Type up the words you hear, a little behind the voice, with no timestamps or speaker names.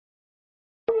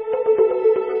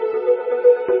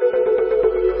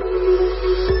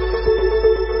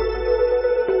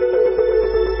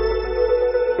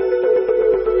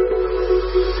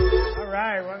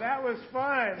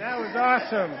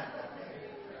awesome.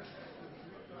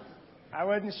 I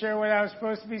wasn't sure what I was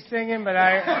supposed to be singing, but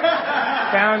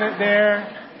I found it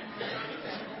there.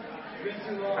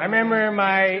 I remember in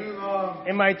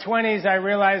my 20s, I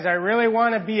realized I really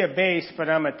want to be a bass, but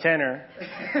I'm a tenor.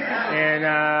 And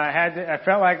I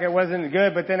felt like it wasn't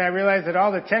good, but then I realized that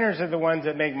all the tenors are the ones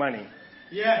that make money.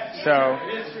 Yes. So,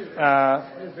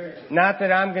 not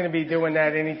that I'm going to be doing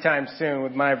that anytime soon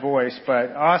with my voice,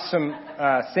 but awesome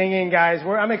singing, guys.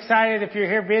 I'm excited if you're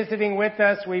here visiting with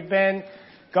us. We've been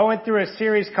going through a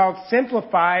series called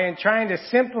Simplify and trying to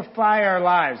simplify our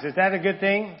lives. Is that a good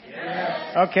thing?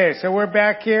 Yes. Okay, so we're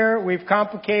back here. We've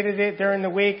complicated it during the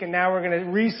week, and now we're going to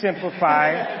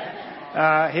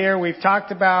re-simplify. Here we've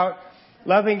talked about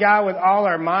loving God with all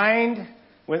our mind,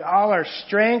 with all our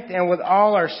strength, and with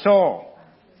all our soul.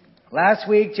 Last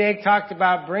week, Jake talked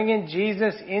about bringing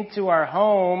Jesus into our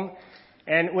home,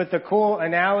 and with the cool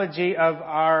analogy of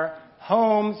our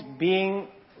homes being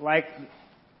like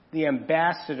the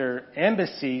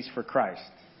embassies for Christ.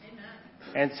 Amen.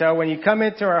 And so when you come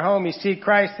into our home, you see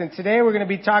Christ. And today we're going to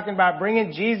be talking about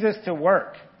bringing Jesus to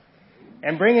work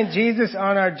and bringing Jesus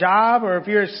on our job. Or if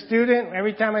you're a student,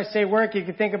 every time I say work, you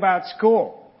can think about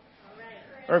school.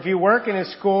 Or if you work in a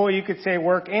school, you could say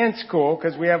work and school,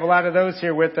 because we have a lot of those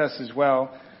here with us as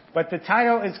well. But the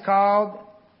title is called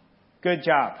Good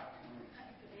Job.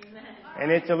 And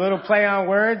it's a little play on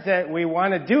words that we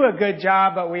want to do a good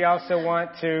job, but we also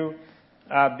want to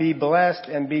be blessed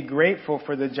and be grateful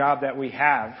for the job that we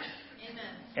have. Amen.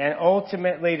 And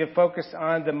ultimately to focus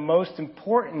on the most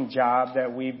important job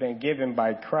that we've been given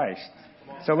by Christ.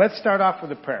 So let's start off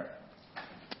with a prayer.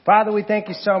 Father, we thank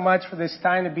you so much for this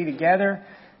time to be together.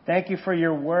 Thank you for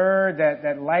your word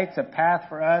that lights a path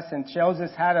for us and shows us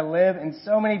how to live in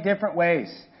so many different ways.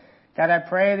 God, I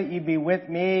pray that you be with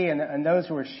me and those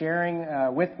who are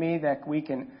sharing with me, that we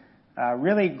can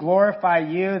really glorify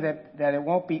you, that it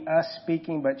won't be us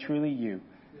speaking, but truly you.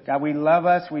 God, we love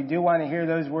us. We do want to hear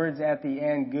those words at the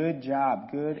end. Good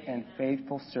job, good and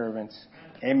faithful servants.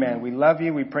 Amen. We love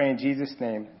you. We pray in Jesus'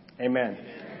 name. Amen.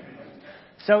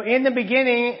 So in the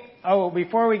beginning,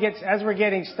 as we're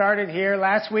getting started here,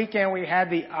 last weekend we had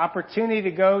the opportunity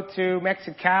to go to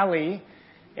Mexicali.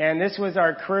 And this was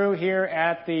our crew here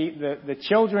at the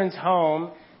children's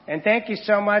home. And thank you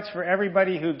so much for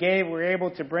everybody who gave. We were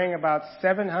able to bring about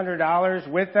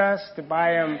 $700 with us to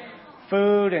buy them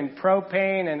food and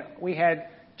propane. And we had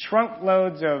trunk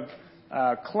loads of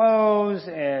clothes.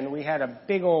 And we had a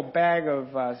big old bag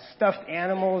of stuffed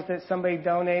animals that somebody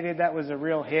donated. That was a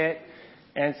real hit.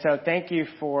 And so thank you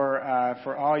for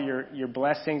all your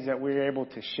blessings that we were able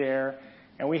to share.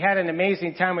 And we had an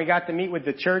amazing time. We got to meet with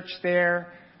the church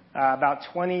there. About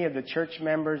 20 of the church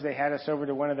members, they had us over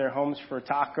to one of their homes for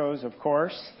tacos, of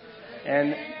course.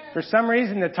 And for some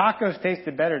reason, the tacos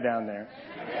tasted better down there.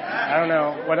 I don't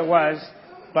know what it was,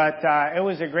 but it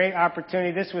was a great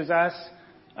opportunity. This was us.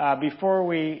 Before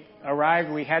we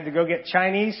arrived, we had to go get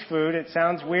Chinese food. It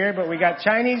sounds weird, but we got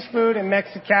Chinese food in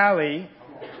Mexicali.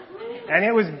 And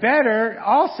it was better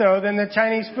also than the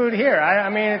Chinese food here. I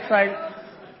mean, it's like,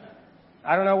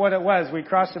 I don't know what it was. We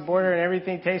crossed the border and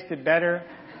everything tasted better.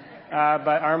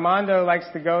 But Armando likes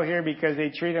to go here because they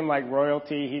treat him like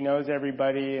royalty. He knows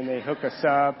everybody and they hook us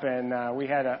up, and we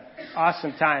had an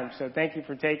awesome time. So thank you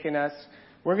for taking us.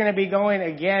 We're going to be going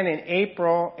again in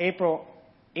April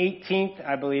 18th,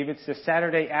 I believe. It's the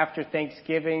Saturday after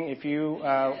Thanksgiving. If you...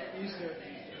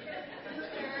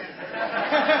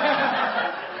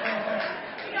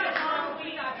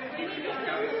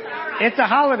 It's a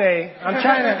holiday. I'm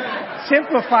trying to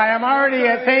simplify. I'm already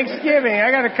at Thanksgiving.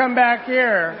 I got to come back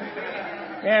here.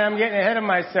 Man, I'm getting ahead of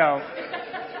myself.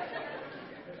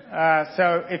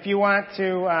 So if you want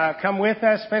to come with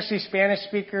us, especially Spanish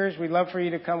speakers, we'd love for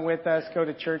you to come with us. Go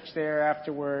to church there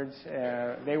afterwards.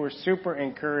 They were super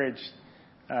encouraged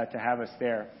to have us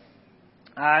there.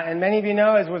 And many of you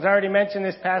know, as was already mentioned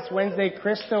this past Wednesday,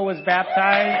 Crystal was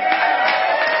baptized.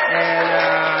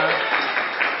 And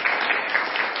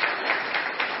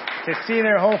to see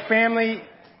their whole family.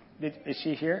 Is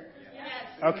she here? Yes.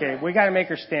 Okay, we got to make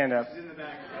her stand up.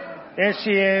 There she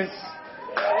is.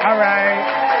 All right.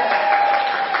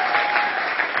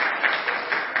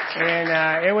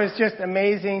 And it was just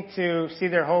amazing to see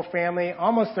their whole family,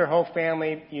 almost their whole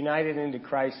family, united into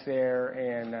Christ there,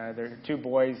 and their two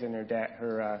boys and their dad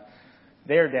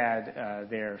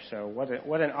there. So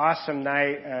what an awesome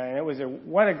night! And it was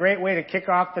what a great way to kick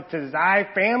off the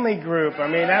Tazai family group. I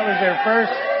mean, that was their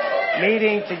first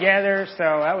meeting together,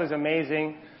 so that was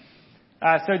amazing.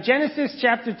 So Genesis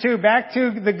chapter 2, back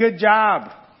to the good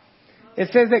job. It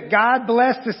says that God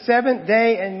blessed the seventh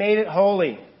day and made it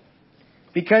holy.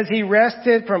 because he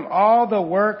rested from all the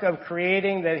work of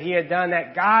creating that he had done,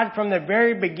 that God from the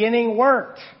very beginning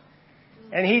worked.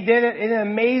 And he did it in an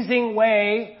amazing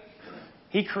way.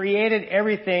 He created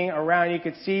everything around. You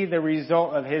could see the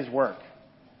result of his work.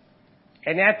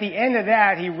 And at the end of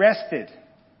that, he rested.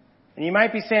 And you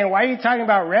might be saying, why are you talking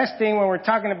about resting when we're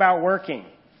talking about working?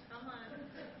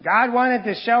 God wanted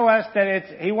to show us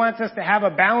that he wants us to have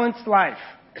a balanced life.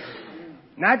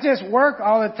 Not just work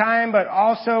all the time, but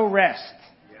also rest.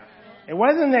 It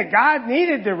wasn't that God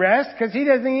needed to rest, because he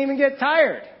doesn't even get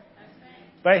tired.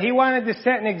 But he wanted to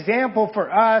set an example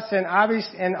for us,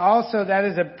 and also that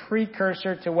is a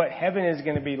precursor to what heaven is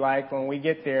going to be like when we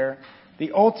get there,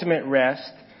 the ultimate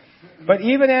rest. But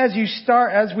even as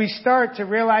we start to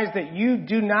realize that you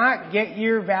do not get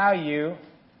your value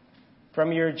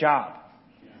from your job,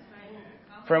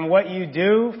 from what you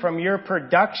do, from your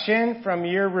production, from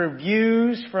your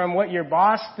reviews, from what your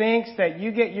boss thinks, that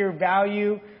you get your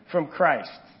value from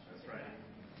Christ.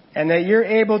 And that you're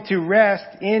able to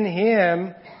rest in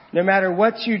him no matter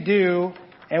what you do.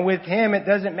 And with him, it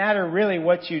doesn't matter really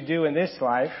what you do in this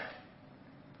life,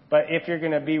 but if you're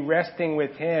going to be resting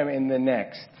with him in the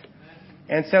next.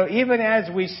 And so even as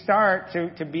we start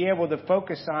to be able to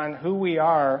focus on who we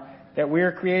are, that we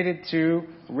are created to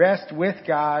rest with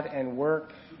God and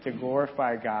work to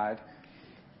glorify God.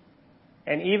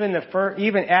 And even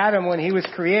Adam, when he was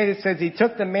created, says he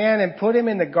took the man and put him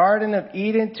in the Garden of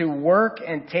Eden to work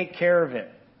and take care of it.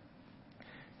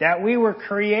 That we were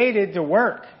created to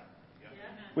work.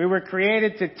 We were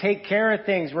created to take care of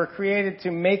things. We're created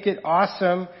to make it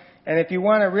awesome. And if you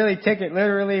want to really take it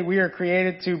literally, we are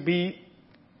created to be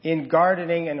in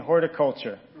gardening and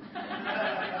horticulture.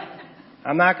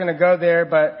 I'm not going to go there,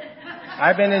 but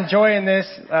I've been enjoying this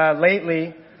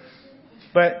lately.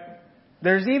 But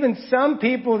there's even some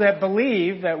people that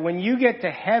believe that when you get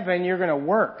to heaven, you're going to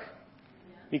work.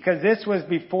 Because this was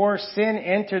before sin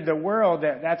entered the world,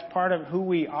 that's part of who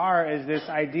we are, is this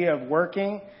idea of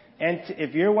working. And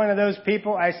if you're one of those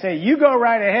people, I say, you go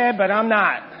right ahead, but I'm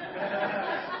not.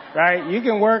 Right? You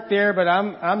can work there, but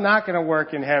I'm not going to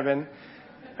work in heaven.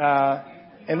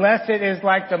 Unless it is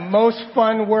like the most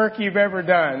fun work you've ever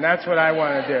done. That's what I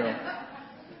want to do.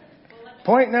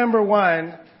 Point number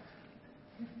 1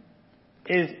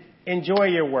 is enjoy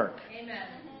your work. Amen.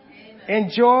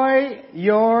 Enjoy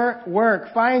your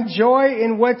work. Find joy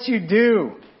in what you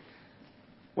do.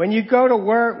 When you go to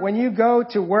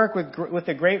work with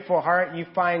a grateful heart, you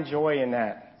find joy in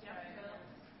that.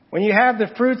 When you have the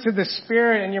fruits of the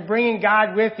Spirit and you're bringing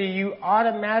God with you, you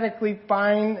automatically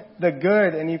find the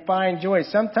good and you find joy.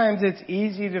 Sometimes it's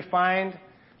easy to find.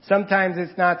 Sometimes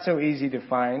it's not so easy to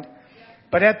find.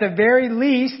 But at the very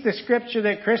least, the scripture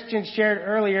that Christian shared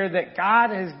earlier, that God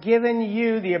has given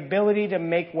you the ability to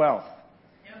make wealth.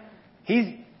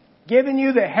 He's given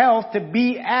you the health to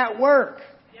be at work.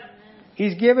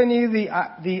 He's given you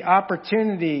the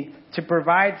opportunity to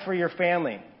provide for your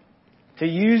family, to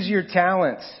use your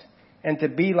talents, and to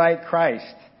be like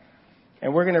Christ.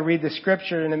 And we're going to read the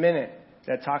scripture in a minute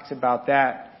that talks about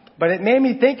that. But it made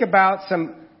me think about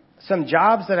some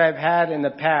jobs that I've had in the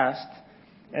past.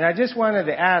 And I just wanted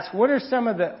to ask, what is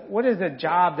a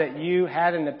job that you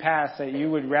had in the past that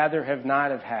you would rather have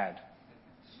not have had?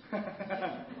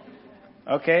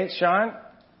 Okay, Sean?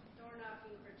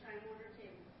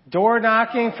 Door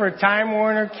knocking for Time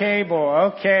Warner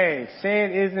Cable. Okay, say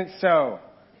it isn't so.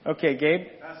 Okay, Gabe?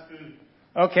 Fast food.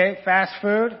 Okay, fast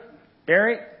food.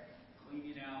 Barry?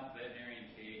 Cleaning out veterinarian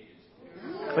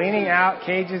cages. Cleaning out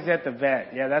cages at the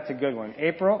vet. Yeah, that's a good one.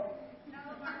 April?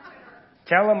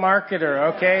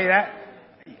 Telemarketer. Okay,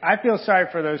 I feel sorry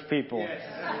for those people.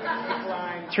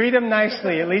 Yes. Treat them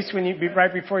nicely, at least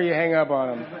right before you hang up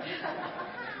on them.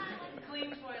 Clean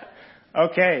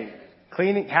toilets. Okay,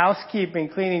 housekeeping,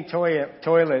 cleaning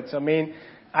toilets. I mean,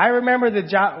 I remember the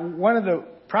job.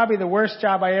 Probably the worst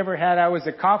job I ever had. I was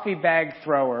a coffee bag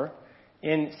thrower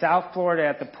in South Florida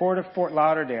at the Port of Fort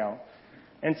Lauderdale.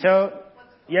 And so,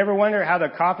 you ever wonder how the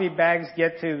coffee bags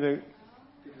get to the...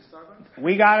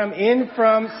 We got them in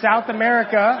from South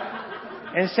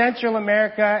America and Central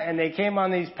America, and they came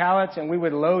on these pallets, and we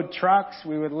would load trucks,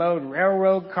 we would load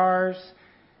railroad cars,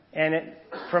 and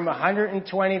from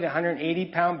 120 to 180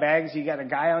 pound bags, you got a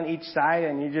guy on each side,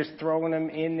 and you're just throwing them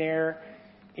in there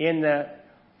in the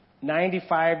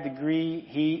 95 degree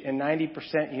heat and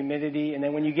 90% humidity. And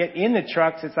then when you get in the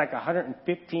trucks, it's like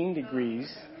 115 degrees.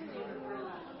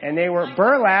 And they were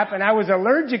burlap, and I was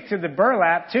allergic to the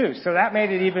burlap too, so that made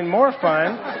it even more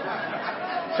fun.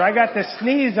 So I got to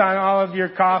sneeze on all of your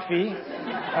coffee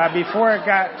before it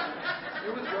got...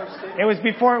 It was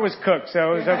before it was cooked,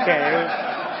 so it was okay.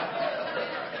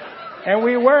 And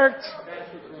we worked.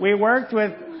 we worked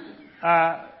with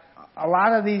a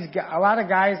lot of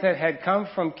guys that had come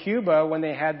from Cuba when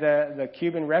they had the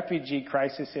Cuban refugee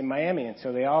crisis in Miami, and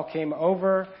so they all came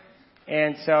over,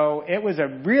 and so it was a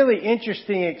really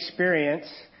interesting experience,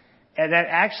 and that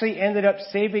actually ended up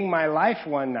saving my life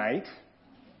one night.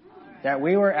 That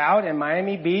we were out in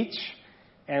Miami Beach,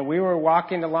 and we were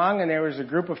walking along, and there was a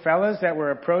group of fellas that were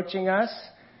approaching us.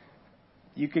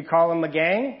 You could call them a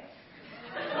gang.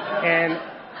 And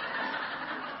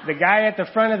the guy at the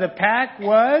front of the pack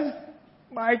was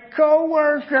my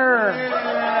coworker.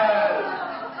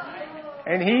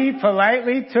 And he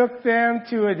politely took them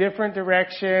to a different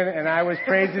direction, and I was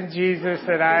praising Jesus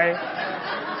that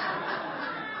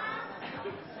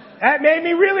made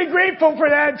me really grateful for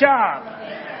that job.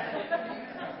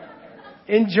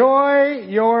 Enjoy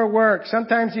your work.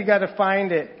 Sometimes you got to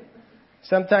find it.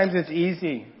 Sometimes it's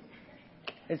easy.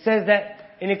 It says that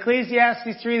in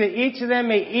Ecclesiastes 3 that each of them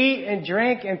may eat and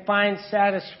drink and find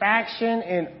satisfaction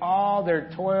in all their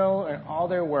toil and all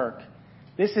their work.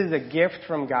 This is a gift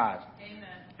from God. Amen.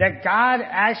 That God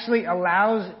actually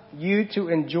allows you to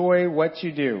enjoy what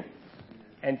you do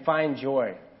and find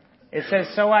joy. It says,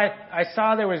 so I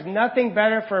saw there was nothing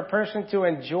better for a person to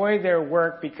enjoy their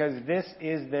work because this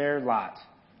is their lot.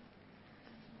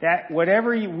 That whatever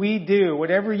we do,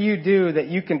 whatever you do, that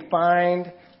you can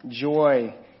find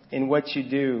joy in what you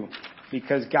do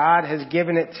because God has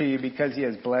given it to you because He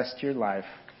has blessed your life.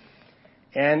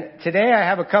 And today I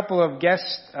have a couple of guest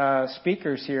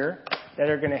speakers here that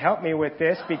are going to help me with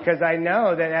this because I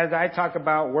know that as I talk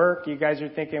about work, you guys are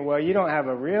thinking, well, you don't have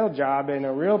a real job in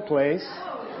a real place.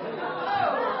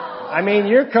 I mean,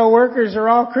 your coworkers are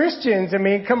all Christians. I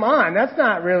mean, come on, that's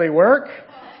not really work.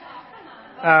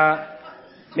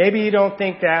 Maybe you don't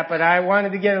think that, but I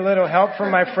wanted to get a little help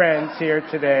from my friends here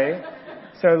today.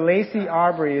 So Lacey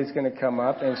Aubrey is going to come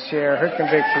up and share her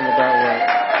conviction about work.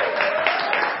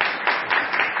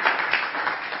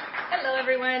 Hello,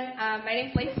 everyone. My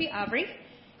name's Lacey Aubrey,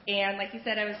 and like you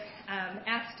said, I was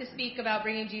asked to speak about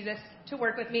bringing Jesus to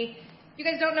work with me. If you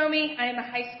guys don't know me, I am a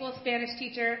high school Spanish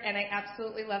teacher, and I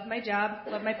absolutely love my job,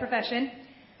 love my profession.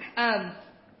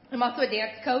 I'm also a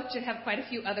dance coach and have quite a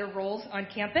few other roles on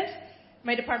campus.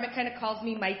 My department kind of calls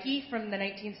me Mikey from the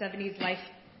 1970s Life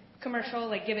commercial,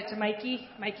 like give it to Mikey,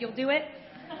 Mikey will do it.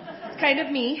 It's kind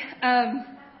of me.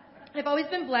 I've always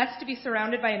been blessed to be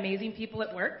surrounded by amazing people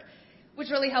at work, which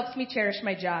really helps me cherish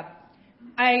my job.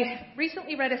 I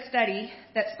recently read a study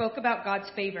that spoke about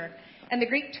God's favor, and the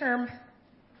Greek term,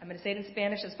 I'm going to say it in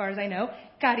Spanish as far as I know,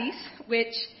 charis,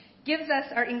 which gives us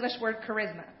our English word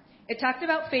charisma. It talked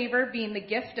about favor being the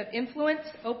gift of influence,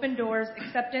 open doors,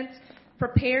 acceptance,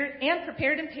 prepared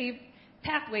and paved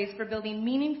pathways for building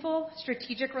meaningful,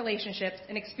 strategic relationships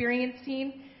and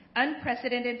experiencing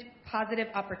unprecedented positive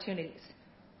opportunities.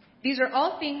 These are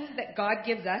all things that God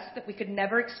gives us that we could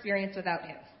never experience without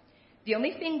Him. The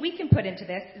only thing we can put into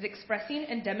this is expressing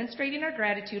and demonstrating our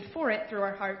gratitude for it through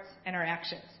our hearts and our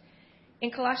actions. In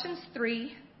Colossians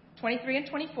 3:23 and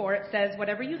 24, it says,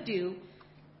 whatever you do,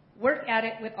 work at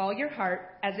it with all your heart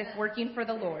as if working for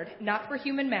the Lord, not for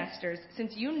human masters,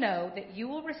 since you know that you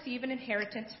will receive an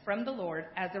inheritance from the Lord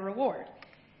as a reward.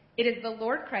 It is the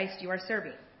Lord Christ you are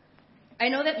serving. I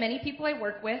know that many people I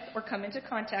work with or come into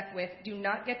contact with do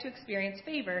not get to experience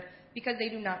favor because they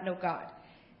do not know God.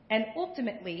 And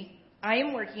ultimately, I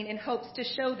am working in hopes to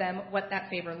show them what that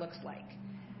favor looks like.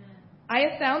 I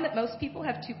have found that most people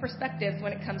have two perspectives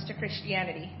when it comes to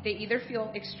Christianity. They either feel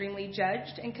extremely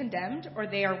judged and condemned, or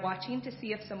they are watching to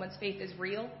see if someone's faith is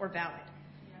real or valid.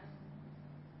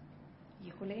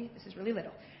 This is really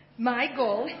little. My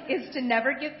goal is to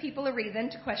never give people a reason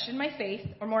to question my faith,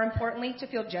 or more importantly, to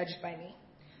feel judged by me.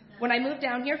 When I moved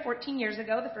down here 14 years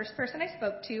ago, the first person I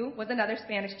spoke to was another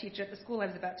Spanish teacher at the school I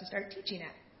was about to start teaching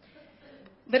at.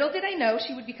 Little did I know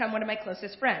she would become one of my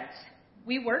closest friends.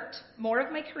 We worked more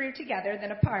of my career together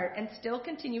than apart and still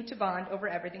continue to bond over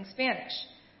everything Spanish.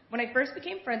 When I first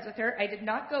became friends with her, I did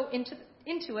not go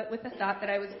into it with the thought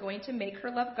that I was going to make her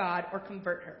love God or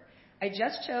convert her. I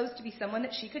just chose to be someone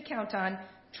that she could count on,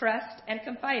 trust, and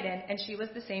confide in, and she was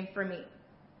the same for me.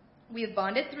 We have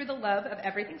bonded through the love of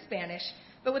everything Spanish,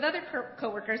 but with other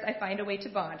coworkers, I find a way to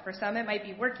bond. For some, it might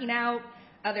be working out,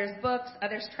 others books,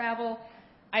 others travel.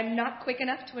 I'm not quick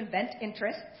enough to invent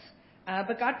interests.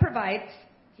 But God provides,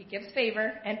 He gives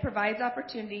favor, and provides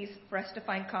opportunities for us to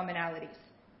find commonalities.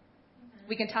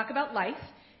 We can talk about life,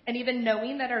 and even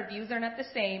knowing that our views are not the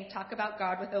same, talk about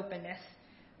God with openness.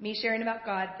 Me sharing about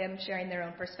God, them sharing their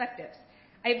own perspectives.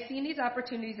 I have seen these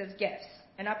opportunities as gifts.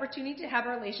 An opportunity to have a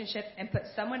relationship and put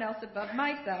someone else above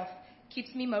myself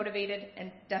keeps me motivated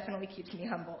and definitely keeps me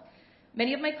humble.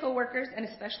 Many of my coworkers, and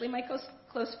especially my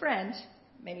close friend,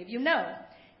 many of you know,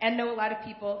 and know a lot of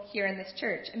people here in this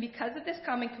church. And because of this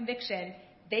common conviction,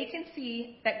 they can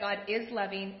see that God is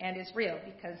loving and is real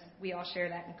because we all share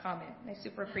that in common. And I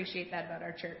super appreciate that about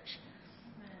our church.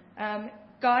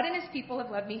 God and his people have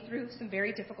loved me through some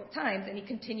very difficult times, and he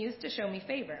continues to show me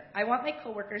favor. I want my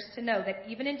coworkers to know that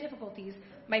even in difficulties,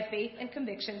 my faith and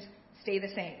convictions stay the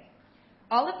same.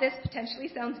 All of this potentially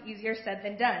sounds easier said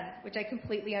than done, which I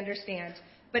completely understand,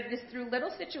 but it is through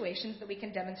little situations that we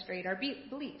can demonstrate our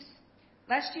beliefs.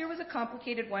 Last year was a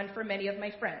complicated one for many of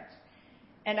my friends,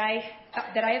 and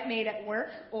that I have made at work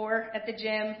or at the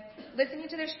gym. Listening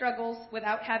to their struggles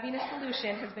without having a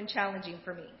solution has been challenging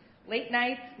for me. Late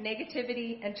nights,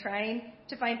 negativity, and trying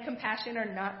to find compassion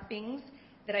are not things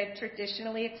that I've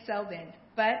traditionally excelled in,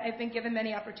 but I've been given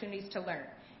many opportunities to learn.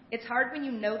 It's hard when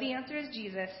you know the answer is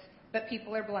Jesus, but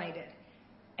people are blinded.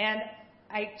 And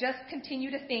I just continue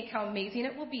to think how amazing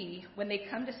it will be when they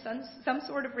come to some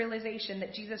sort of realization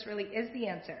that Jesus really is the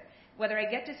answer. Whether I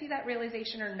get to see that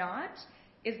realization or not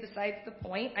is besides the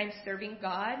point. I'm serving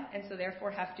God, and so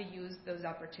therefore have to use those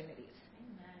opportunities.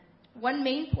 One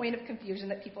main point of confusion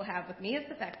that people have with me is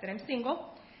the fact that I'm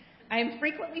single. I am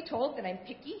frequently told that I'm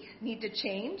picky, need to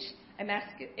change. I'm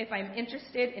asked if I'm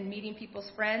interested in meeting people's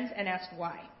friends and asked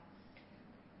why.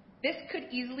 This could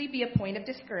easily be a point of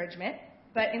discouragement,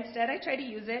 but instead I try to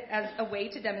use it as a way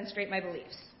to demonstrate my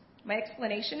beliefs. My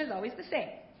explanation is always the same.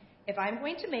 If I'm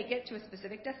going to make it to a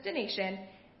specific destination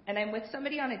and I'm with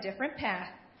somebody on a different path,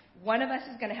 one of us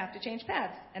is going to have to change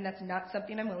paths, and that's not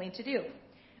something I'm willing to do.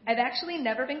 I've actually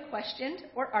never been questioned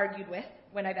or argued with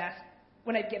when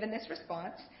I've given this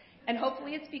response, and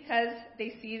hopefully it's because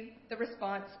they see the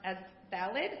response as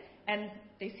valid and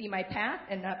they see my path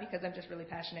and not because I'm just really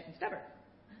passionate and stubborn.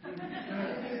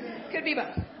 Could be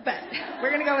both, but we're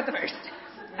going to go with the first.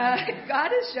 God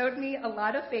has showed me a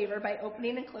lot of favor by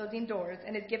opening and closing doors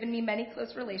and has given me many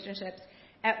close relationships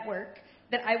at work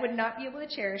that I would not be able to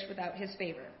cherish without his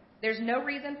favor. There's no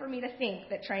reason for me to think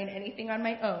that trying anything on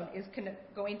my own is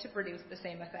going to produce the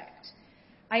same effect.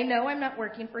 I know I'm not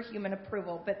working for human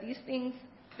approval, but these are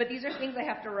things I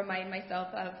have to remind myself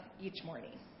of each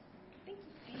morning. Thank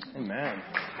you. Amen.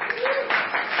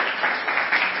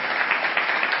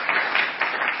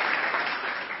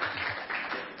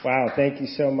 Wow, thank you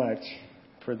so much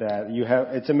for that.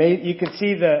 It's amazing. You can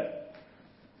see the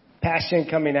passion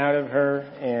coming out of her,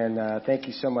 and thank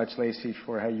you so much, Lacey,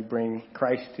 for how you bring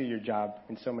Christ to your job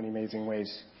in so many amazing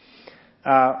ways.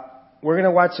 We're going to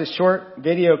watch a short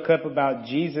video clip about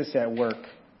Jesus at work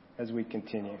as we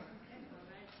continue.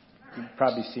 You've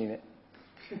probably seen it.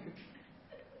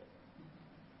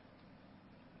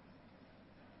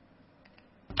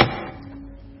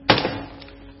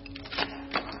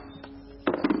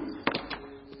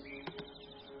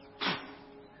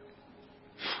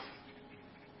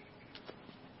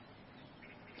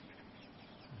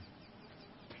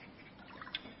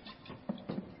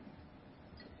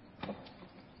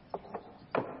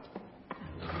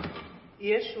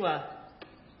 Yeshua.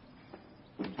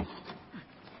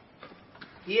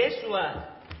 Yeshua.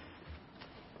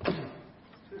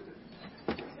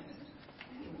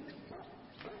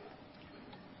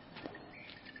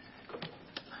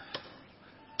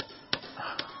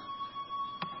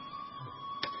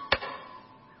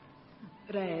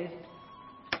 Red.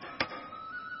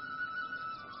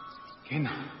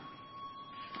 Genau.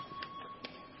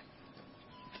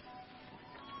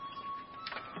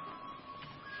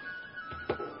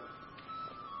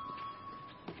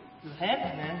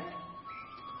 هنا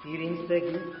يرين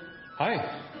سجل هاي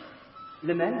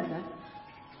لمن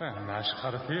ماش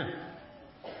خرفية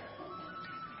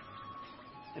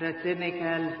رتنك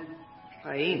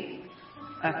العين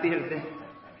أفيرده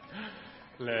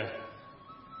لا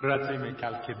راتي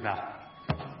ميكال كدنا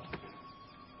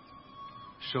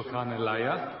شكران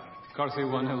اللايا كارسي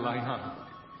وان اللايان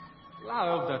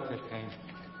لا أبدا تتين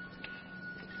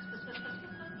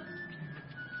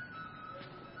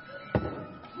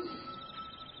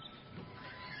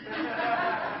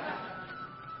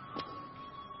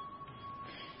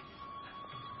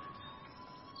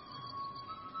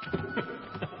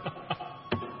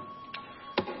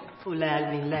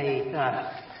فلان من لا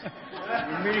يتعرف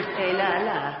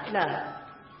لا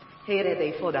Här är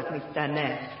dig för att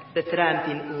mistanne det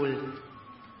tramtin ul.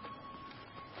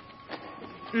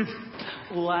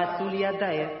 Oasulia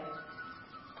dae.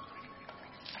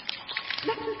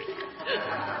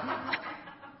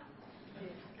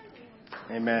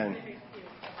 Amen.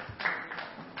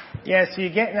 Yeah, so you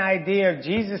get an idea of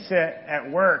Jesus at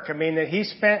work. I mean, that he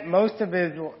spent most of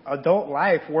his adult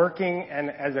life working and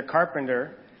as a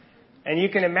carpenter. And you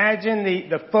can imagine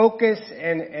the focus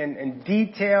and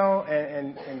detail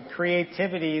and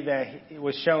creativity that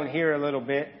was shown here a little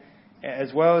bit,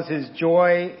 as well as his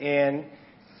joy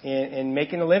in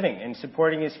making a living and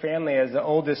supporting his family as the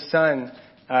oldest son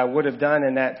would have done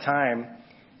in that time.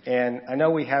 And I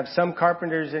know we have some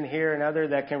carpenters in here and other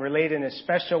that can relate in a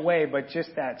special way, but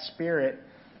just that spirit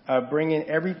of bringing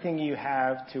everything you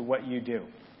have to what you do.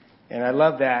 And I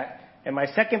love that. And my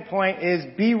second point is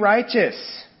be righteous.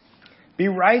 Be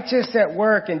righteous at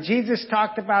work. And Jesus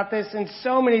talked about this in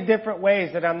so many different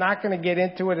ways that I'm not going to get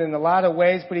into it in a lot of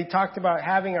ways, but he talked about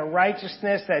having a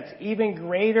righteousness that's even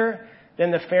greater than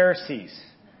the Pharisees.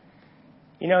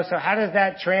 You know, so how does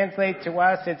that translate to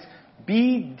us? It's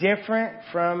be different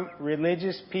from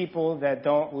religious people that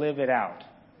don't live it out.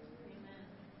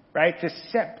 Right?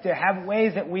 To have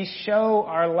ways that we show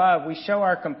our love, we show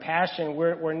our compassion.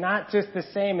 We're not just the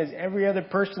same as every other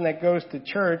person that goes to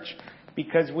church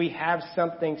because we have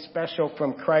something special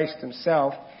from Christ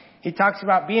himself. He talks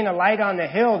about being a light on the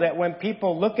hill, that when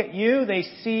people look at you, they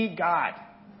see God.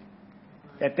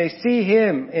 That they see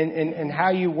him in how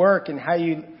you work and how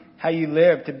you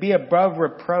live. To be above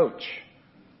reproach.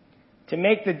 To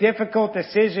make the difficult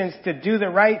decisions, to do the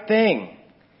right thing.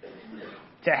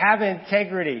 To have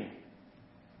integrity.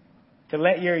 To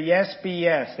let your yes be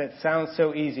yes. That sounds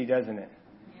so easy, doesn't it?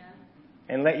 Yeah.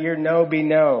 And let your no be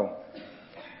no.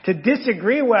 To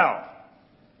disagree well.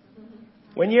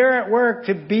 When you're at work,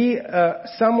 to be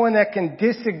someone that can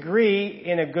disagree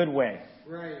in a good way.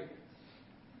 Right.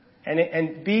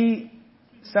 And be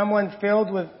someone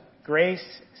filled with grace,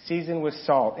 seasoned with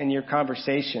salt in your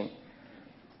conversation.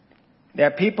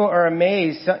 That people are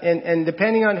amazed, and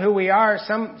depending on who we are,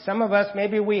 some of us,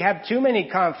 maybe we have too many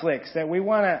conflicts, that we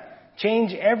want to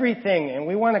change everything, and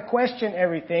we want to question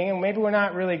everything, and maybe we're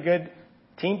not really good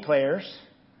team players.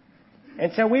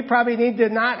 And so we probably need to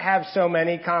not have so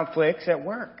many conflicts at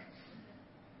work.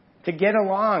 To get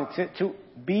along, to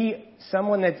be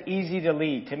someone that's easy to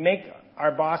lead, to make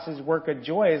our boss's work a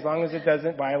joy as long as it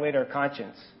doesn't violate our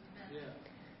conscience.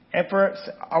 And for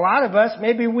a lot of us,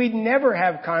 maybe we'd never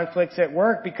have conflicts at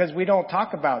work because we don't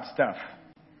talk about stuff.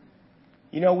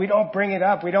 You know, we don't bring it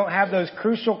up. We don't have those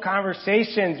crucial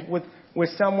conversations with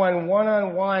someone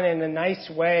one-on-one in a nice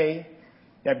way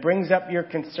that brings up your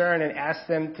concern and asks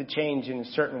them to change in a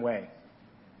certain way.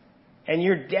 And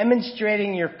you're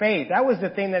demonstrating your faith. That was the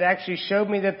thing that actually showed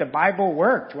me that the Bible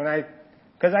worked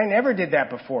because I never did that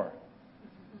before.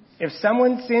 If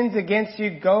someone sins against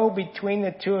you, go between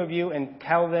the two of you and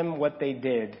tell them what they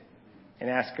did and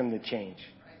ask them to change.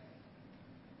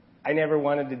 I never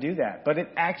wanted to do that, but it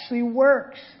actually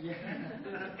works.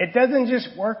 It doesn't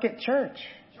just work at church.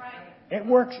 It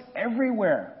works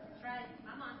everywhere.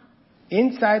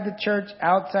 Inside the church,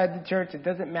 outside the church, it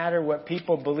doesn't matter what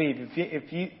people believe.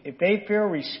 If they feel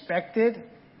respected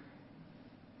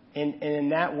in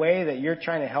that way that you're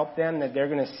trying to help them, that they're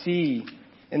going to see.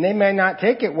 And they may not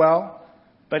take it well,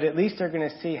 but at least they're going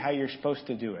to see how you're supposed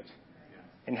to do it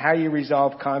and how you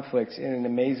resolve conflicts in an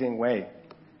amazing way.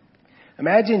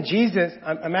 Imagine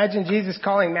Jesus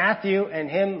calling Matthew and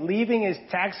him leaving his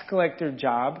tax collector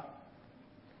job.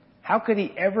 How could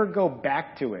he ever go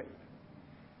back to it?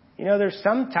 You know, there's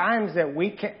some times that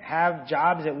we can have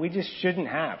jobs that we just shouldn't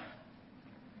have.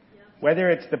 Whether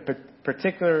it's the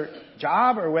particular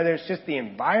job or whether it's just the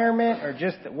environment or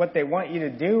just what they want you to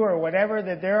do or whatever,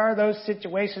 that there are those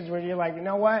situations where you're like, you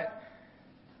know what?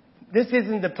 This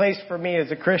isn't the place for me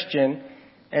as a Christian.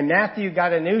 And Matthew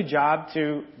got a new job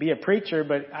to be a preacher,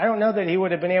 but I don't know that he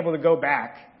would have been able to go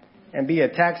back and be a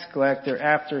tax collector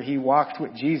after he walked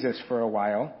with Jesus for a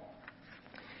while.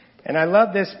 And I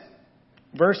love this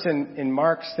verse in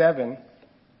Mark 7.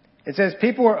 It says,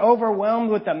 people were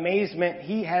overwhelmed with amazement.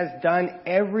 He has done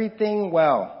everything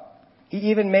well.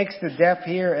 He even makes the deaf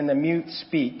hear and the mute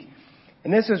speak.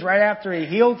 And this is right after he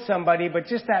healed somebody, but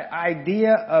just that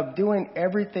idea of doing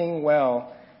everything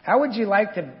well. How would you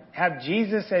like to have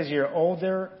Jesus as your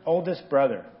oldest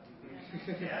brother?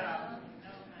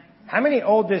 How many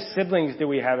oldest siblings do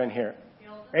we have in here?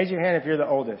 Raise your hand if you're the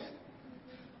oldest.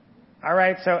 All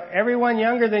right, so everyone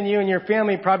younger than you in your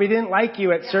family probably didn't like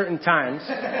you at certain times.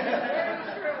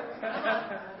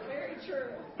 Very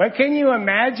true. But can you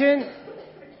imagine?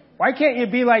 Why can't you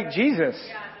be like Jesus?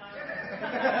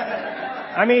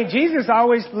 I mean, Jesus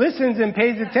always listens and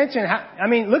pays attention. I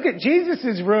mean, look at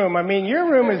Jesus' room. I mean, your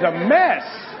room is a mess.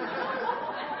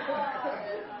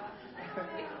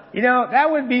 You know, that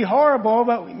would be horrible,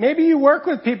 but maybe you work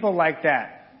with people like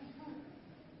that.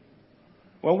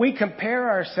 When we compare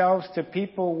ourselves to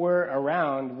people we're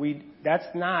around, that's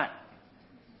not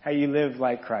how you live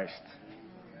like Christ.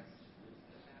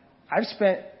 I've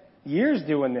spent years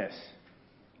doing this.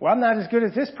 Well, I'm not as good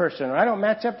as this person, or I don't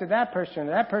match up to that person,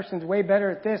 or that person's way better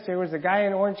at this. There was a guy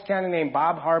in Orange County named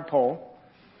Bob Harpole,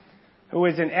 who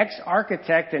was an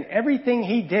ex-architect, and everything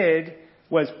he did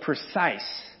was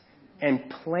precise and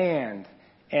planned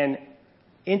and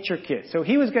intricate. So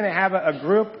he was going to have a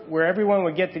group where everyone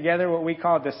would get together, what we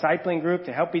call a discipling group,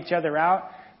 to help each other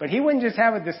out. But he wouldn't just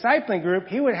have a discipling group.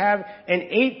 He would have an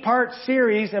 8-part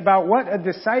series about what a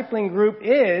discipling group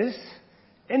is,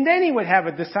 and then he would have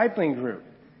a discipling group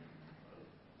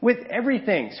with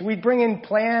everything. So we'd bring in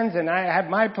plans, and I have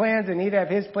my plans, and he'd have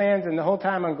his plans, and the whole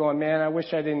time I'm going, man, I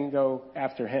wish I didn't go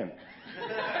after him.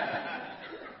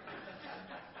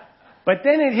 But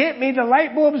then it hit me, the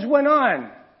light bulbs went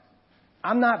on.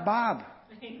 I'm not Bob.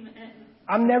 Amen.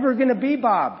 I'm never going to be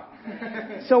Bob.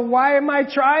 So why am I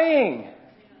trying?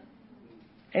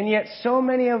 And yet so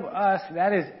many of us,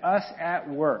 that is us at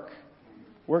work.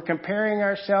 We're comparing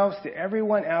ourselves to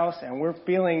everyone else, and we're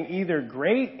feeling either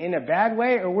great in a bad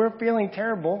way, or we're feeling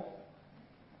terrible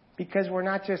because we're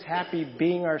not just happy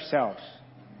being ourselves.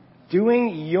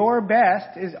 Doing your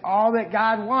best is all that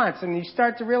God wants. And you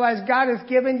start to realize God has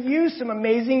given you some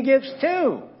amazing gifts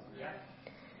too.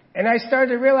 And I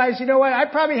started to realize, you know what, I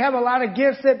probably have a lot of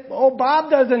gifts that old Bob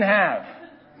doesn't have.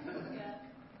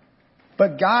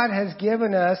 But God has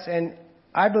given us, and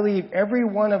I believe every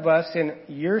one of us in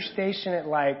your station at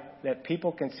life, that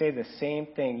people can say the same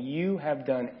thing. You have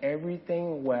done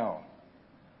everything well.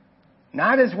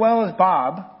 Not as well as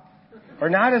Bob, or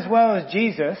not as well as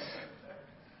Jesus,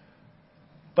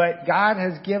 but God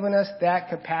has given us that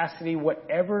capacity.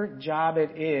 Whatever job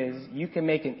it is, you can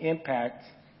make an impact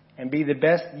and be the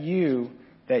best you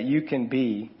that you can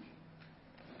be.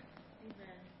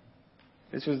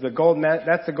 This was the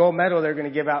that's the gold medal they're going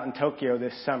to give out in Tokyo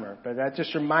this summer. But that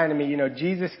just reminded me,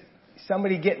 Jesus,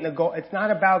 somebody getting the gold. It's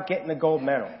not about getting the gold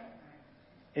medal.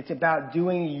 It's about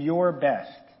doing your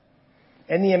best.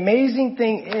 And the amazing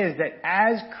thing is that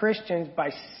as Christians,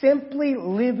 by simply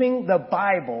living the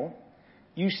Bible,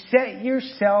 you set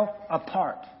yourself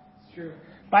apart. It's true.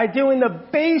 By doing the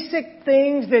basic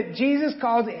things that Jesus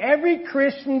calls every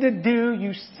Christian to do,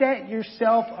 you set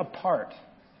yourself apart.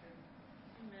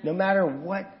 No matter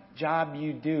what job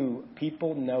you do,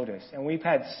 people notice. And we've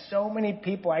had so many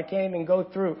people, I can't even go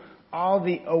through all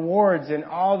the awards and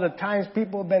all the times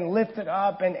people have been lifted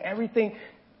up and everything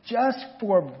just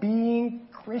for being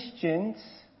Christians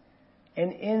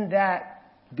and in that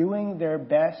doing their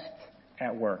best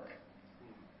at work.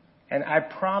 And I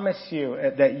promise you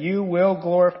that you will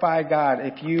glorify God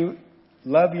if you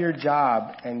love your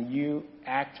job and you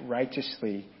act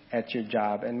righteously at your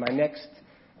job. And my next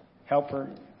helper,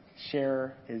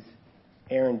 sharer, is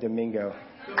Aaron Domingo.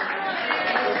 All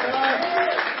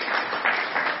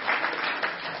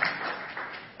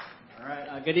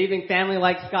right. Good evening, family.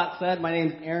 Like Scott said, my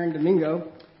name's Aaron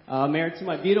Domingo. Married to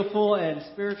my beautiful and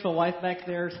spiritual wife back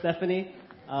there, Stephanie.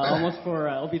 Almost for,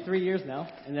 it'll be 3 years now.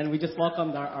 And then we just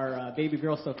welcomed our baby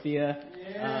girl, Sophia,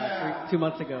 2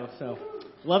 months ago. So,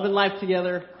 loving life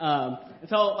together. And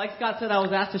so, like Scott said, I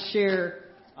was asked to share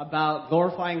about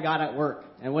glorifying God at work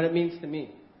and what it means to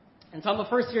me. And so I'm a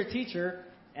first-year teacher,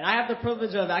 and I have the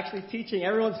privilege of actually teaching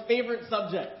everyone's favorite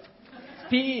subject,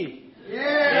 PE.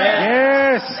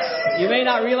 Yes! You may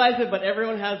not realize it, but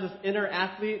everyone has this inner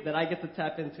athlete that I get to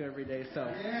tap into every day. So,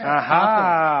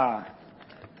 Aha! Awesome.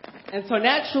 And so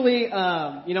naturally,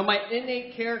 my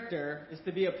innate character is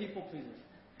to be a people pleaser.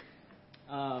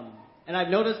 And I've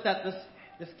noticed that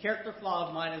this character flaw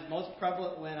of mine is most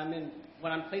prevalent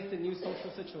when I'm placed in new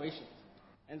social situations.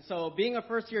 And so being a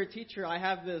first-year teacher, I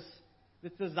have this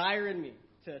desire in me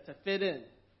to fit in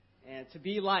and to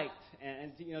be liked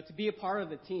and to be a part of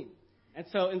the team. And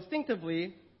so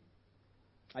instinctively,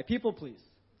 I people please.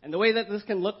 And the way that this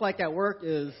can look like at work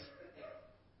is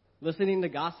listening to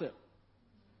gossip.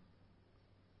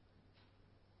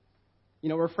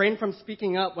 Refrain from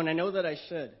speaking up when I know that I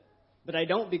should, but I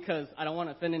don't because I don't want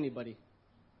to offend anybody.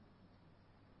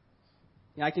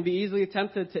 I can be easily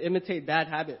tempted to imitate bad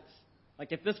habits.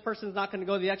 Like if this person's not going to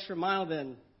go the extra mile,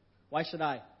 then why should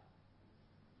I?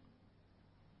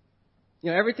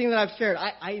 Everything that I've shared,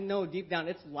 I know deep down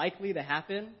it's likely to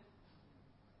happen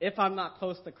if I'm not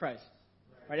close to Christ.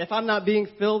 Right? If I'm not being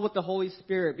filled with the Holy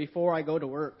Spirit before I go to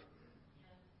work.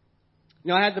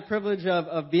 I had the privilege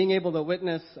of being able to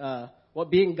witness what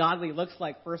being godly looks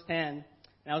like firsthand.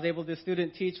 And I was able to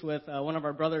student teach with one of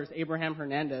our brothers, Abraham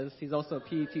Hernandez. He's also a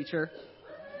PE teacher.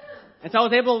 And so I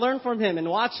was able to learn from him and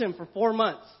watch him for 4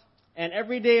 months. And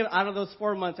every day out of those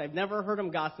 4 months, I've never heard him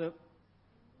gossip.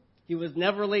 He was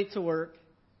never late to work.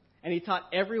 And he taught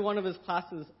every one of his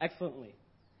classes excellently.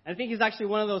 And I think he's actually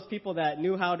one of those people that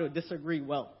knew how to disagree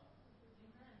well.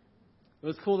 It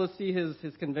was cool to see his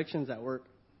convictions at work.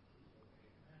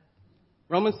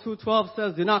 Romans 2:12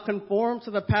 says, "Do not conform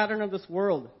to the pattern of this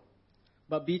world,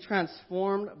 but be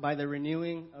transformed by the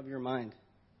renewing of your mind."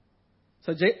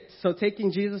 So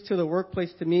taking Jesus to the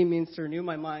workplace to me means to renew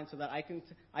my mind so that I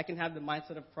can have the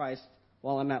mindset of Christ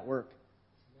while I'm at work.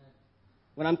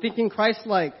 When I'm thinking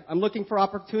Christ-like, I'm looking for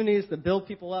opportunities to build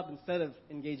people up instead of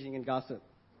engaging in gossip.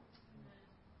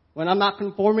 When I'm not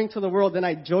conforming to the world, then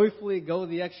I joyfully go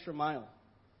the extra mile.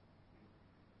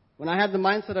 When I have the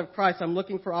mindset of Christ, I'm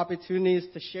looking for opportunities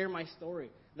to share my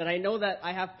story, that I know that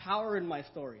I have power in my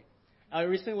story. I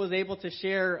recently was able to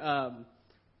share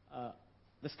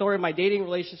the story of my dating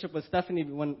relationship with Stephanie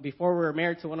before we were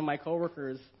married to one of my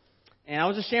coworkers. And I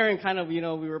was just sharing kind of, we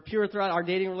were pure throughout our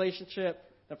dating relationship.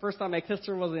 The first time I kissed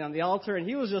her was on the altar, and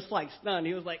he was just like stunned.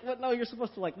 He was like, "What? No, you're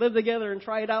supposed to like live together and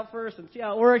try it out first and see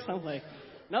how it works." I was like,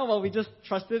 "No, well, we just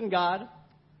trusted in God.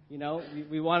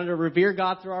 We wanted to revere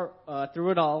God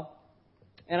through it all."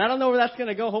 And I don't know where that's going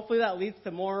to go. Hopefully that leads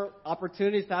to more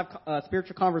opportunities to have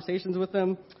spiritual conversations with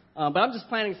him. But I'm just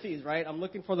planting seeds, right? I'm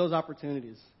looking for those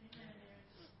opportunities.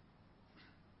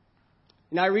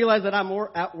 I realize that I'm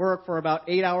at work for about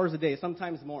 8 hours a day,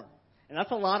 sometimes more. And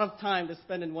that's a lot of time to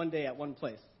spend in one day at one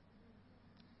place.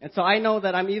 And so I know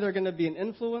that I'm either going to be an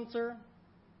influencer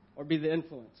or be the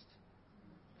influenced.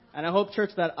 And I hope, church,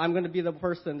 that I'm going to be the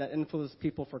person that influences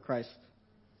people for Christ.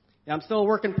 I'm still a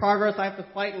work in progress. I have to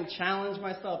fight and challenge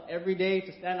myself every day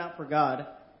to stand out for God.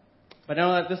 But I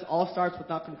know that this all starts with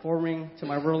not conforming to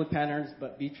my worldly patterns,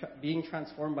 but being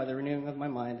transformed by the renewing of my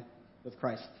mind with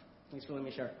Christ. Thanks for letting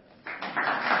me share.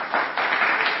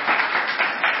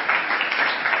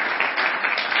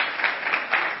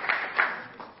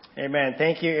 Amen.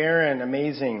 Thank you, Aaron.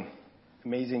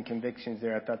 Amazing convictions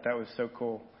there. I thought that was so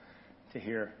cool to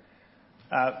hear.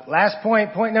 Last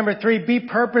point number 3, be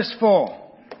purposeful.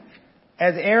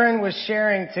 As Aaron was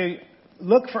sharing, to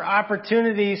look for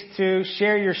opportunities to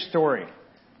share your story.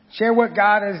 Share what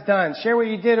God has done. Share what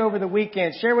you did over the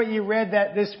weekend. Share what you read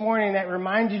this morning that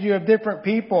reminded you of different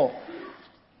people.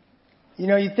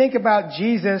 You think about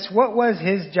Jesus. What was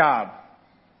his job?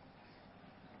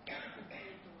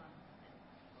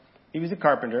 He was a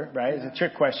carpenter, right? It's a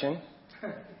trick question.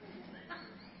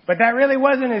 But that really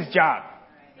wasn't his job.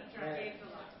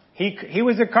 He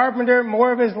was a carpenter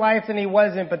more of his life than he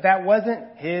wasn't, but that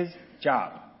wasn't his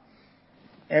job.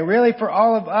 And really for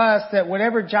all of us, that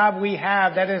whatever job we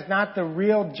have, that is not the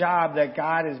real job that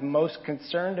God is most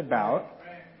concerned about.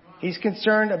 He's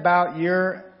concerned about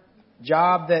your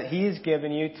job that he has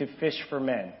given you to fish for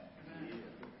men.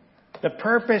 The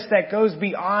purpose that goes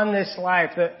beyond this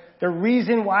life, the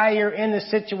reason why you're in the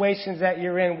situations that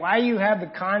you're in, why you have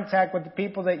the contact with the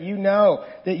people that you know,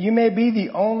 that you may be the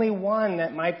only one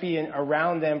that might be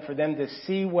around them for them to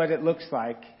see what it looks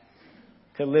like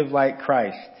to live like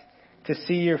Christ, to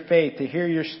see your faith, to hear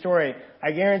your story.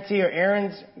 I guarantee you,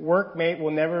 Aaron's workmate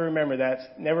will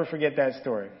never forget that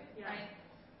story.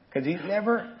 Because he's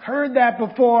never heard that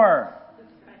before.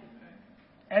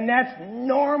 And that's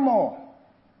normal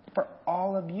for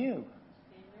all of you.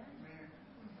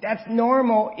 That's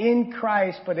normal in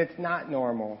Christ, but it's not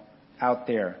normal out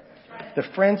there. The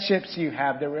friendships you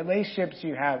have, the relationships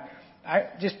you have.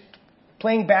 Just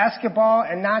playing basketball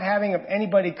and not having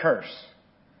anybody curse.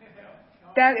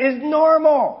 That is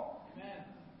normal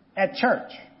at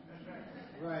church.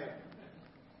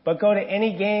 But go to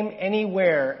any game,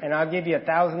 anywhere, and I'll give you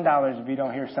 $1,000 if you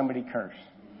don't hear somebody curse.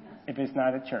 If it's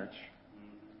not at church.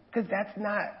 Because that's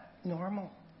not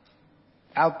normal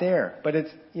out there. But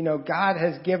it's, God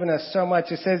has given us so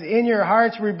much. It says, in your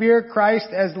hearts, revere Christ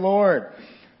as Lord.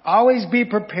 Always be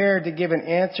prepared to give an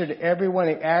answer to everyone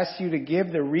who asks you to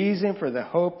give the reason for the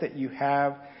hope that you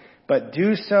have, but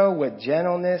do so with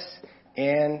gentleness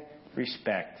and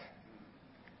respect.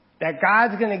 That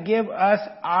God's going to give us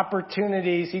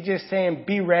opportunities. He's just saying,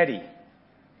 be ready.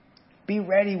 Be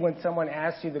ready when someone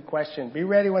asks you the question. Be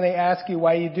ready when they ask you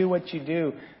why you do what you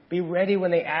do. Be ready when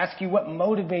they ask you what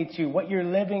motivates you, what you're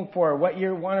living for, what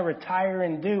you want to retire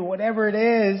and do, whatever it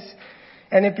is.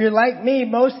 And if you're like me,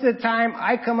 most of the time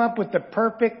I come up with the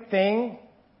perfect thing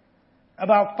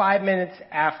about 5 minutes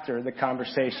after the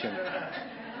conversation.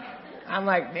 I'm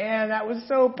like, man, that was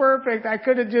so perfect. I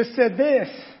could have just said this.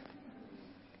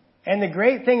 And the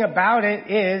great thing about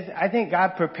it is I think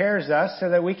God prepares us so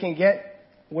that we can get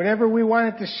whatever we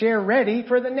wanted to share ready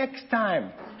for the next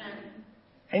time.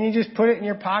 And you just put it in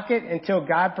your pocket until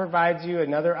God provides you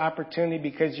another opportunity,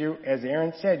 because as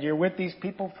Aaron said, you're with these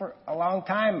people for a long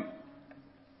time.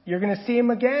 You're going to see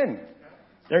them again.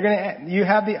 You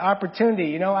have the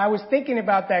opportunity. I was thinking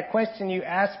about that question you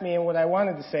asked me, and what I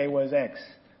wanted to say was X,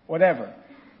 whatever.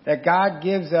 that God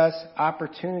gives us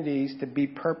opportunities to be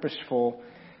purposeful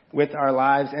with our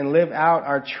lives and live out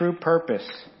our true purpose.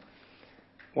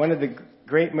 One of the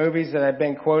great movies that I've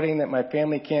been quoting that my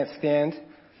family can't stand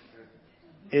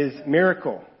is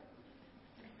Miracle.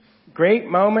 Great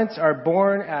moments are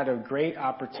born out of great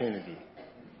opportunity.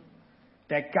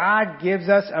 That God gives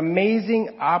us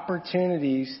amazing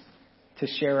opportunities to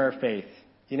share our faith.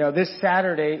 You know, this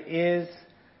Saturday is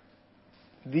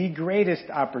the greatest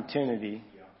opportunity.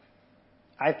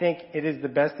 I think it is the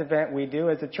best event we do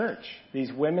as a church.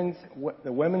 The Women's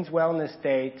Wellness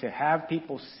Day, to have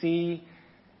people see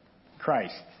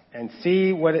Christ and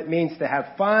see what it means to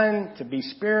have fun, to be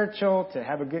spiritual, to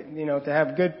have to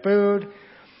have good food.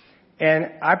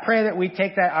 And I pray that we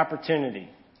take that opportunity.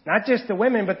 Not just the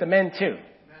women, but the men too.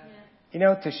 You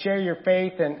know, to share your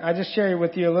faith. And I just share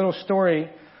with you a little story.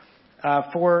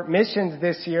 For missions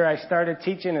this year, I started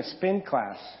teaching a spin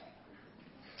class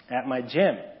at my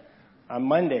gym on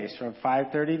Mondays from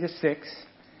 5:30 to 6.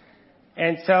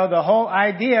 And so the whole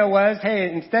idea was,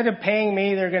 hey, instead of paying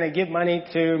me, they're going to give money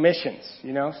to missions,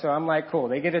 you know. So I'm like, cool.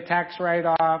 They get a tax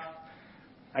write-off.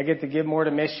 I get to give more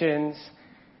to missions.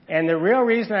 And the real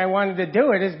reason I wanted to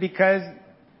do it is because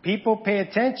people pay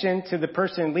attention to the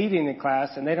person leading the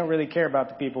class, and they don't really care about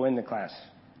the people in the class.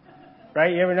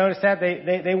 Right? You ever notice that?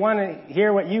 They want to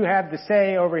hear what you have to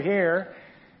say over here.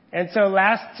 And so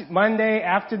last Monday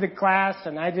after the class,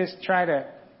 and I just try to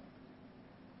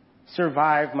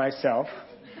survive myself.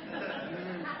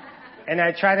 And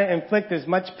I try to inflict as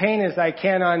much pain as I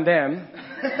can on them.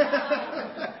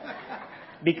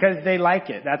 Because they like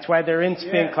it. That's why they're in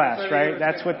spin class, right?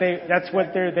 That's what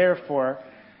they're there for.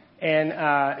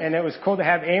 And it was cool to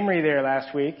have Amory there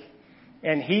last week,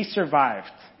 and he survived.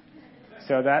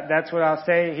 So that's what I'll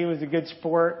say. He was a good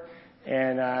sport,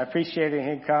 and I appreciated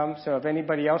him come. So if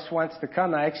anybody else wants to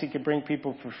come, I actually could bring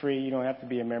people for free. You don't have to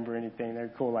be a member or anything.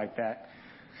 They're cool like that.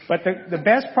 But the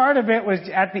best part of it was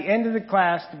at the end of the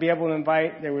class to be able to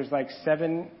invite. There was like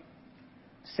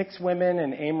 6 women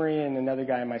and Amory and another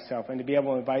guy and myself, and to be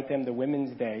able to invite them to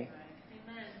Women's Day.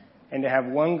 Amen. And to have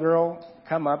one girl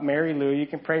come up, Mary Lou, you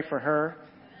can pray for her.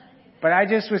 But I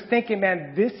just was thinking,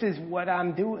 man, this is what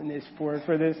I'm doing this for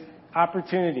this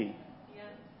opportunity. Yeah.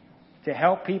 To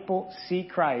help people see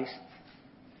Christ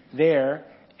there.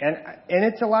 And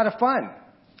it's a lot of fun.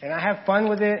 And I have fun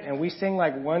with it, and we sing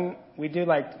we do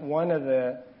one of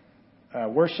the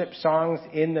worship songs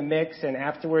in the mix, and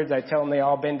afterwards I tell them they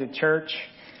all been to church.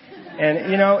 And,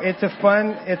 you know, it's a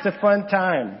fun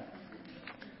time.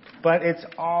 But it's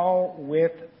all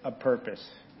with a purpose.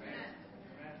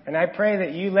 And I pray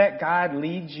that you let God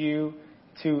lead you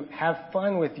to have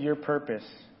fun with your purpose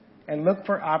and look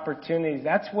for opportunities.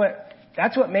 That's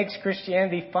what makes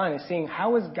Christianity fun, is seeing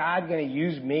how is God going to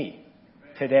use me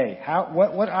today?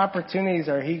 What opportunities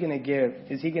is he going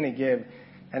to give?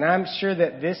 And I'm sure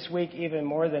that this week, even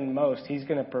more than most, he's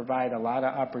going to provide a lot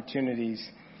of opportunities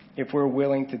if we're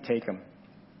willing to take them.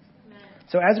 Amen.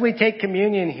 So as we take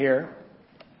communion here,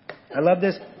 I love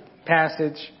this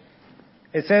passage.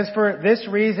 It says, for this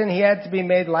reason he had to be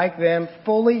made like them,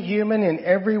 fully human in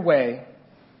every way,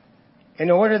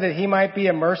 in order that he might be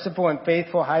a merciful and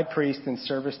faithful high priest in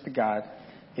service to God.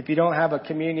 If you don't have a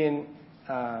communion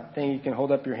thing, you can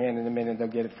hold up your hand in a minute. They'll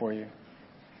get it for you.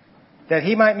 That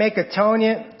he might make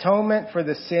atonement for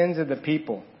the sins of the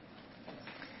people.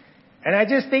 And I'm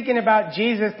just thinking about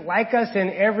Jesus like us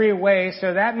in every way,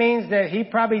 so that means that he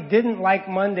probably didn't like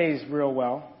Mondays real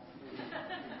well.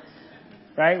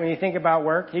 Right? When you think about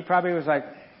work, he probably was like,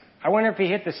 I wonder if he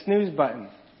hit the snooze button.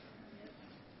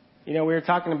 You know, we were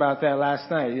talking about that last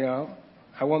night, you know.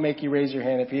 I won't make you raise your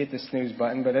hand if you hit the snooze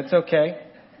button, but it's okay.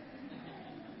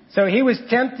 So he was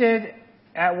tempted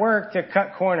at work to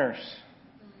cut corners.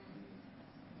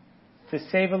 To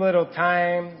save a little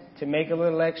time, to make a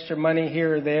little extra money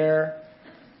here or there.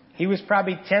 He was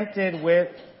probably tempted with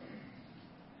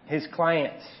his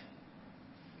clients,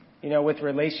 you know, with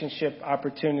relationship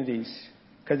opportunities.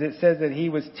 Because it says that he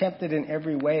was tempted in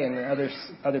every way in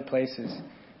other places.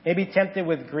 Maybe tempted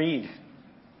with greed,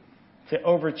 to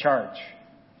overcharge,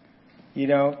 you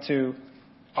know, to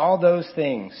all those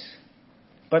things.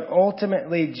 But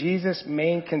ultimately, Jesus'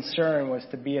 main concern was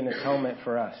to be an atonement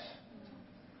for us.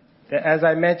 That, as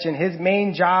I mentioned, his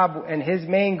main job and his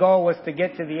main goal was to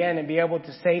get to the end and be able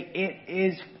to say, it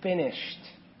is finished.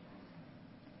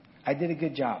 I did a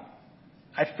good job.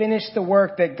 I finished the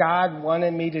work that God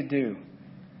wanted me to do.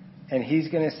 And he's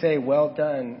going to say, well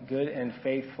done, good and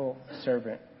faithful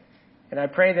servant. And I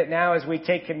pray that now as we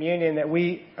take communion that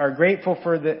we are grateful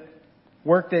for the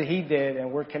work that he did,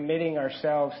 and we're committing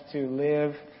ourselves to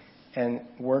live and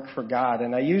work for God.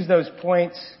 And I use those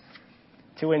points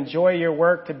to enjoy your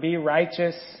work, to be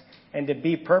righteous, and to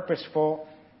be purposeful,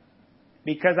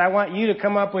 because I want you to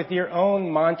come up with your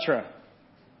own mantra.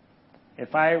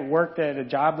 If I worked at a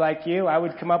job like you, I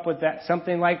would come up with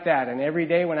something like that. And every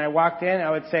day when I walked in,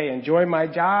 I would say, enjoy my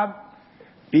job,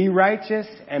 be righteous,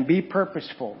 and be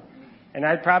purposeful. And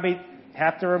I'd probably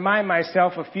have to remind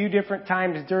myself a few different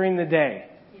times during the day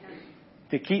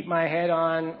to keep my head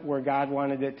on where God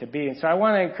wanted it to be. And so I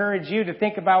want to encourage you to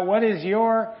think about, what is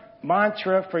your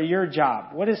mantra for your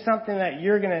job? What is something that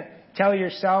you're going to tell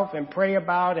yourself and pray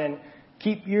about and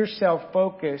keep yourself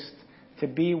focused to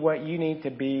be what you need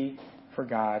to be for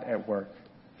God at work?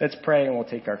 Let's pray and we'll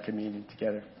take our communion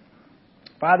together.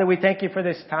 Father, we thank you for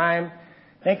this time.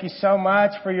 Thank you so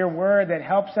much for your word that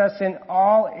helps us in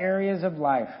all areas of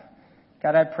life.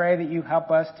 God, I pray that you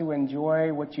help us to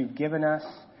enjoy what you've given us,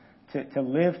 to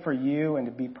live for you and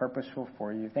to be purposeful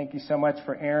for you. Thank you so much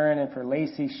for Aaron and for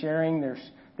Lacey sharing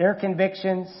their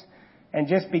convictions. And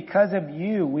just because of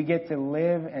you, we get to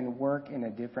live and work in a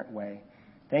different way.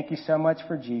 Thank you so much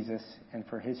for Jesus and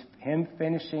for him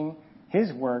finishing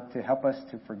his work to help us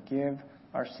to forgive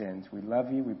our sins. We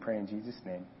love you. We pray in Jesus'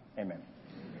 name. Amen.